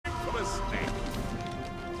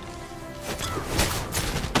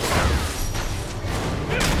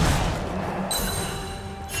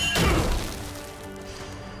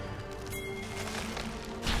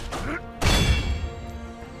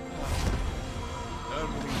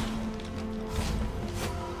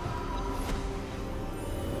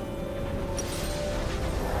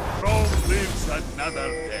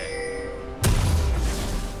another day.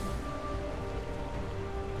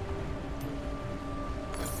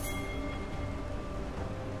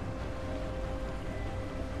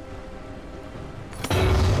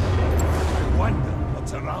 I wonder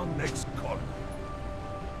what's around next corner.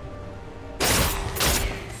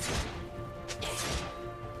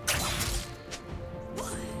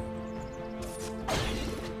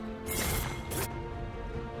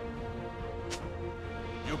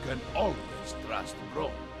 You can always trust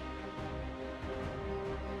Braum.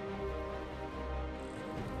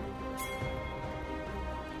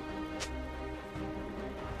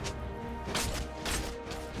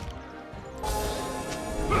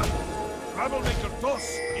 Troublemaker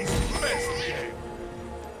toss is best game.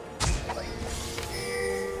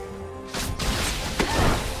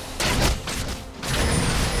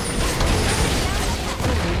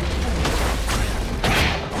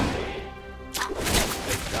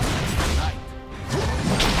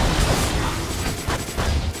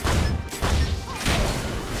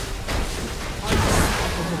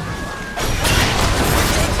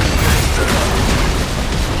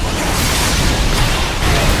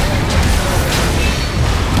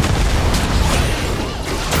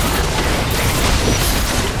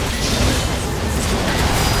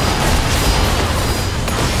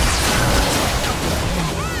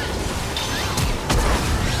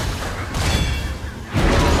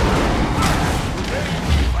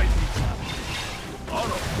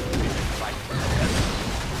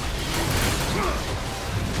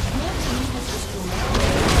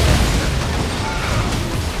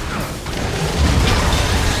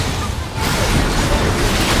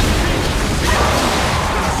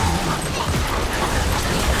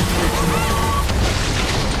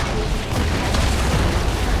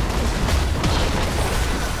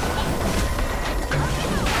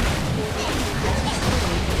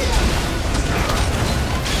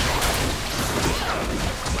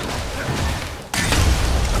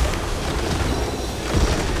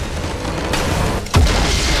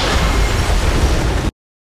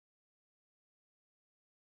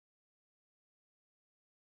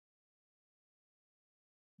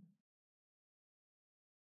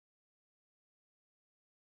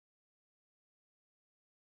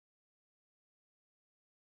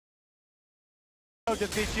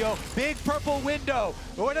 Deficio, big purple window.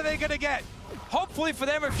 What are they gonna get? Hopefully for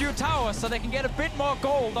them a few towers so they can get a bit more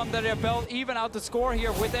gold under their belt, even out the score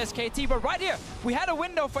here with SKT. But right here, we had a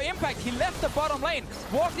window for Impact. He left the bottom lane,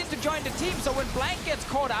 walked in to join the team. So when Blank gets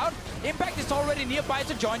caught out, Impact is already nearby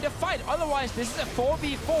to join the fight. Otherwise, this is a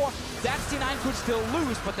 4v4 that C9 could still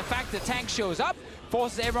lose. But the fact the tank shows up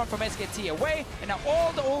forces everyone from SKT away. And now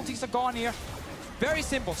all the ultis are gone here. Very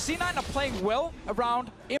simple. C9 are playing well around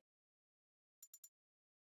Impact.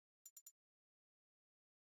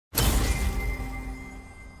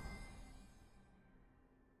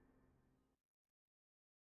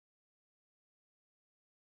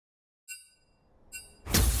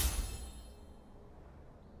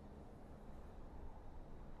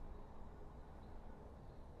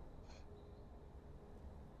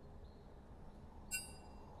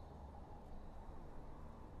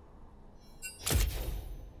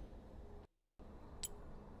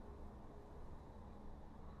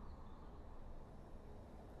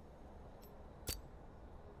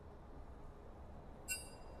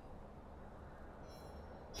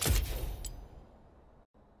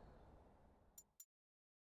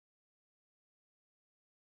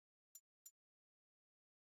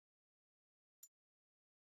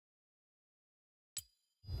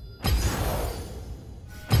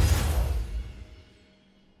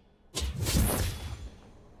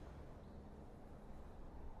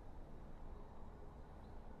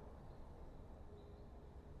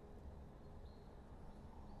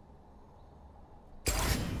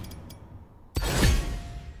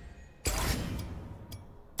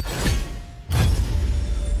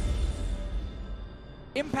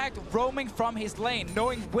 Impact roaming from his lane,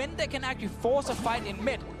 knowing when they can actually force a fight in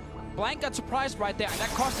mid. Blank got surprised right there, and that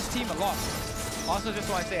cost his team a lot. Also, just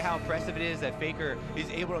want to say how impressive it is that Faker is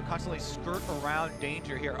able to constantly skirt around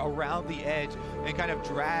danger here, around the edge, and kind of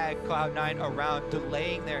drag Cloud9 around,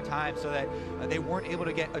 delaying their time so that they weren't able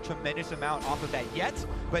to get a tremendous amount off of that yet.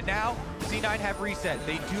 But now, C9 have reset.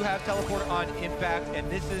 They do have teleport on Impact, and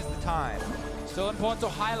this is the time. Still important to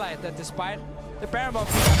highlight that despite the Baron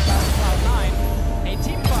buff being Cloud9, a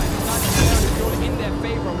team fight is not necessarily going in their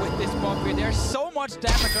favor with this buff here. There's so much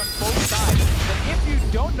damage on both sides that if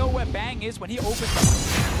you don't know where Bang is when he opens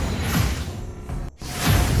up,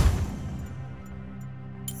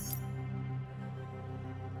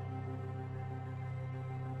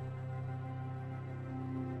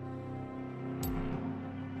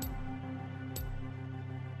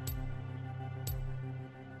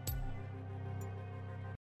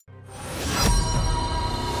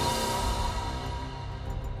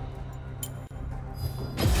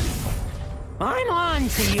 I'm on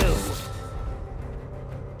to you.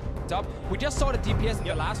 Up. We just saw the DPS in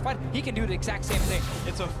the last fight. He can do the exact same thing.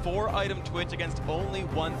 It's a 4-item Twitch against only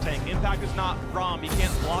one tank. Impact is not Braum. He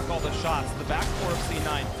can't block all the shots. The back four of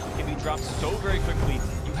C9 can be dropped so very quickly.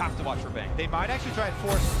 You have to watch for Bang. They might actually try and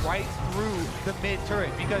force right through the mid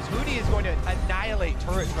turret because Huni is going to annihilate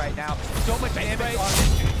turrets right now. So much damage on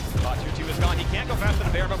this dude. 2-2 is gone. He can't go faster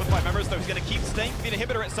than Baron, but with 5 members, though he's going to keep staying for the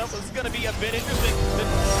inhibitor itself. This is going to be a bit interesting.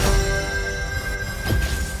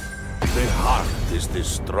 The heart is the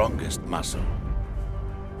strongest muscle.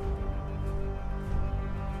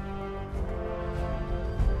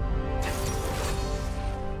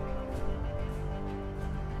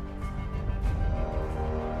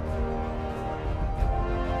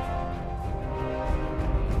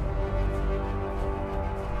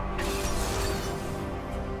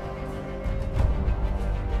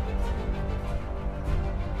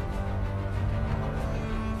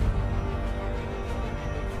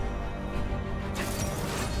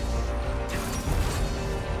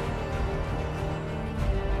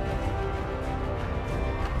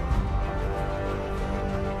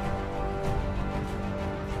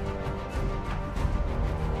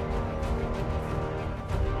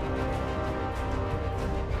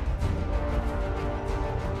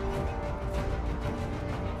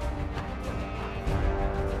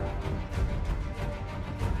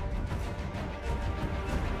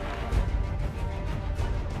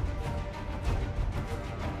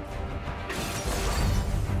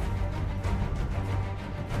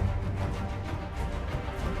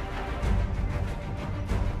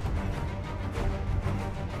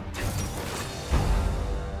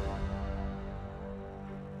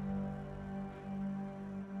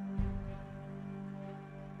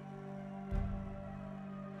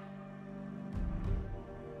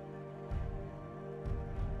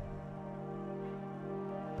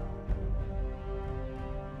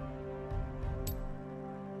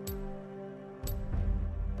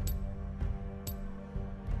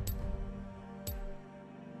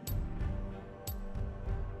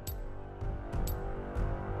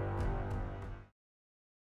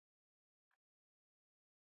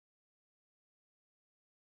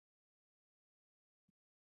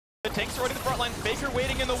 Tanks already to the front line, Faker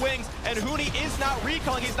waiting in the wings, and Huni is not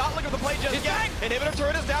recalling. He's not looking for the play just yet. Inhibitor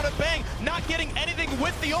turret is down to Bang, not getting anything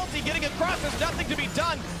with the ulti, getting across. There's nothing to be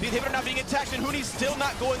done. The inhibitor not being attacked, and Huni's still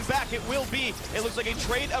not going back. It will be. It looks like a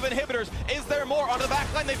trade of inhibitors. Is there more? Onto the back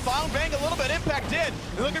line, they found Bang a little bit. Impact did.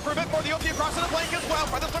 They're looking for a bit more. The ulti across the flank as well.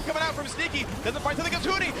 Farther from coming out from Sneaky. Doesn't find something as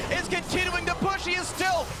Huni is continuing to push. He is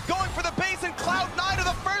still going for the base, and Cloud9 are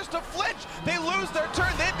the first to flinch. They lose their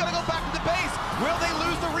turn. They've got to go back to the base. Will they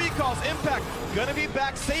lose the recalls? Impact gonna be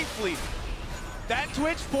back safely. That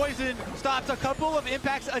Twitch poison stops a couple of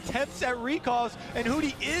Impact's attempts at recalls, and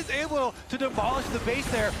Huni is able to demolish the base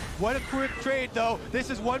there. What a quick trade, though. This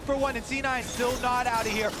is 1-for-1, and C9 still not out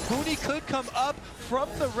of here. Huni could come up from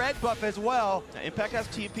the red buff as well. Now, Impact has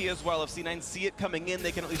TP as well. If C9 see it coming in,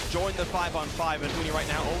 they can at least join the 5-on-5, and Huni right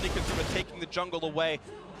now only concerned with taking the jungle away.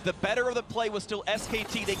 The better of the play was still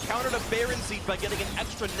SKT. They countered a Baron Siege by getting an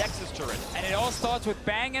extra Nexus turret. And it all starts with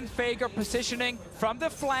Bang and Faker positioning from the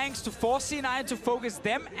flanks to force C9 to focus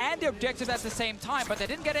them and the objectives at the same time. But they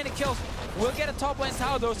didn't get any kills. We'll get a top lane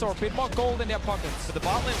tower though, so a bit more gold in their pockets. So the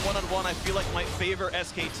bot lane one-on-one, I feel like might favor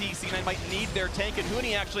SKT. C9 might need their tank, and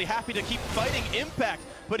Huni actually happy to keep fighting Impact,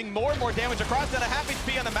 putting more and more damage across. Down a happy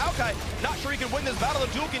to be on the Maokai. Not sure he can win this battle.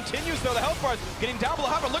 The duel continues though. The health bars getting down below.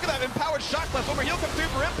 However, look at that empowered shot class over. He'll come through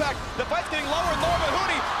for Impact. The fight's getting lower and lower, but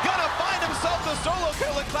Huni gonna find himself the solo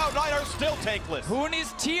kill, and Cloud9 are still tankless.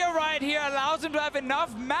 Huni's tier right here allows him to have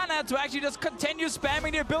enough mana to actually just continue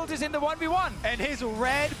spamming the abilities in the 1v1. And his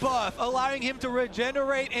red buff allowing him to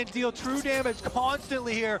regenerate and deal true damage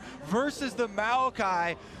constantly here versus the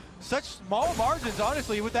Maokai. Such small margins,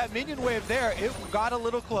 honestly, with that minion wave there, it got a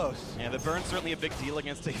little close. Yeah, the burn's certainly a big deal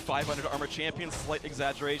against a 500 armor champion. Slight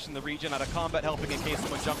exaggeration, the regen out of combat helping in case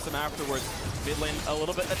someone jumps him afterwards. Mid lane a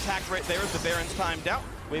little bit attacked right there as the Baron's timed out.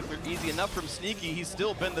 Wave clear easy enough from Sneaky. He's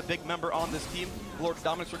still been the big member on this team. Lord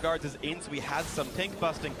Dominic's regards is in, so he has some tank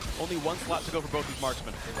busting. Only one slot to go for both these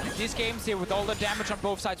marksmen. These games here with all the damage on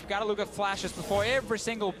both sides, we gotta look at flashes before every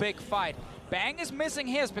single big fight. Bang is missing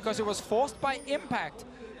his because it was forced by Impact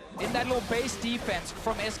in that little base defense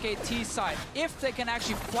from SKT's side. If they can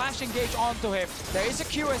actually flash engage onto him, there is a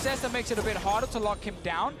QSS that makes it a bit harder to lock him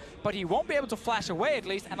down, but he won't be able to flash away at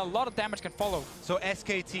least, and a lot of damage can follow. So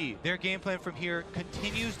SKT, their game plan from here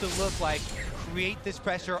continues to look like create this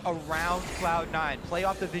pressure around Cloud9, play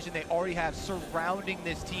off the vision they already have surrounding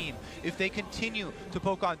this team. If they continue to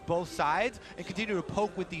poke on both sides and continue to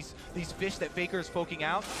poke with these fish that Faker is poking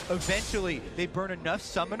out, eventually they burn enough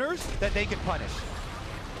summoners that they can punish.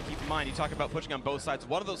 Keep in mind, you talk about pushing on both sides.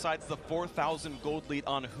 One of those sides is the 4,000 gold lead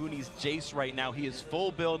on Huni's Jace right now. He is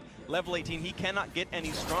full build, level 18. He cannot get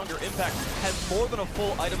any stronger. Impact has more than a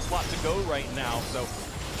full item slot to go right now. So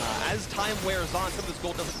as time wears on, some of this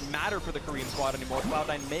gold doesn't matter for the Korean squad anymore.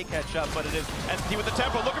 Cloud9 may catch up, but it is SKT with the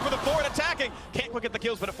tempo, looking for the forward attacking. Can't quite get the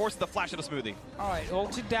kills, but it forces the flash of a smoothie. All right,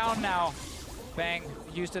 ulti down now. Bang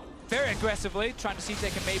used it very aggressively, trying to see if they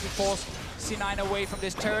can maybe force C9 away from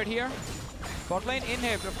this turret here. Bot lane in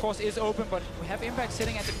here, of course, is open, but we have Impact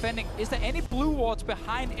sitting and defending. Is there any blue wards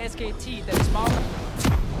behind SKT that is marked?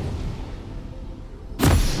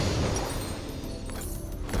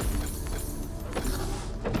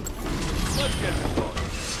 Let's get it going.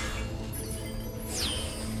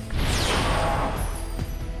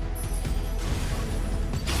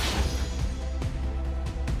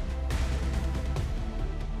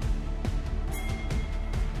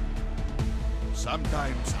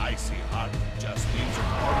 Sometimes icy heart just needs a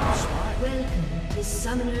modern smile. Welcome to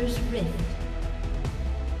Summoner's Rift.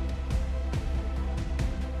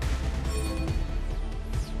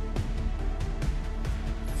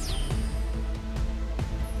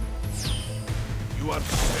 You are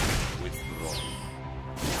safe with Braum.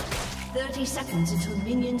 30 seconds until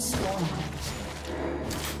minions spawn.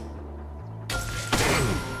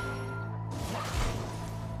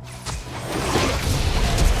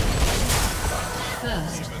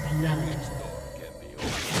 First blood.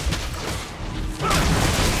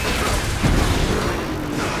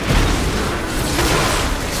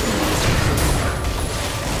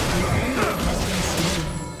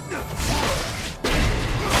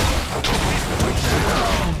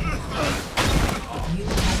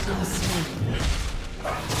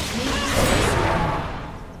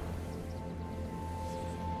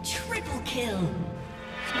 Triple kill.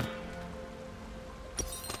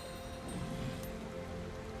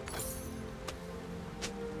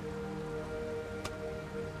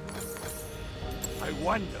 I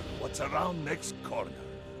wonder what's around next corner.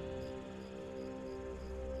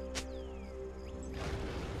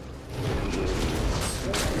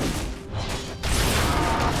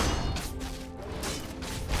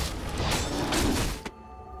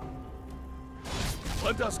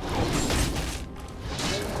 Let us go.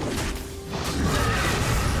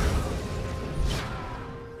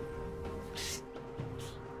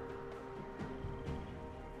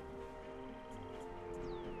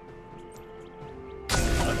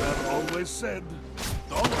 Always said,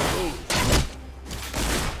 don't lose.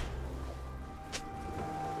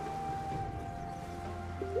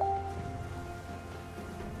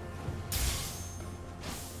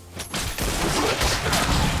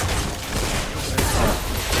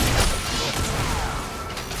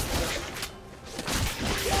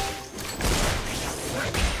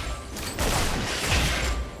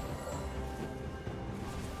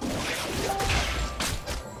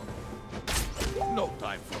 No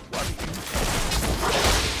time for worrying.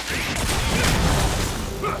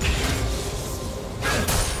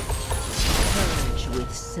 Purge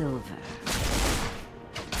with silver.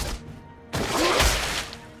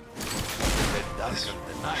 The darker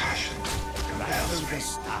the night, the brighter the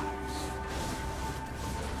stars.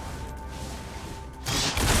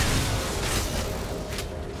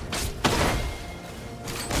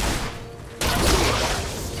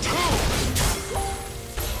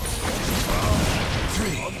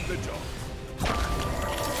 On the job.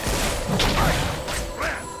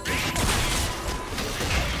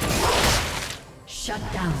 Shut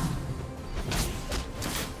down.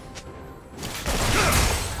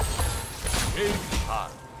 Aim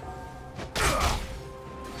hard.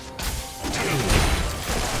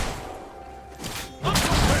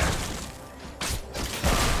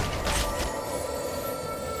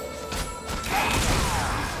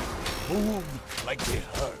 Boom, like they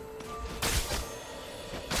hurt.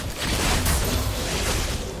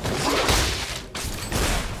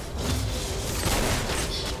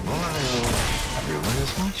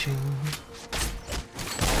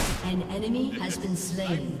 An enemy has been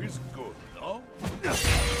slain. Life is good.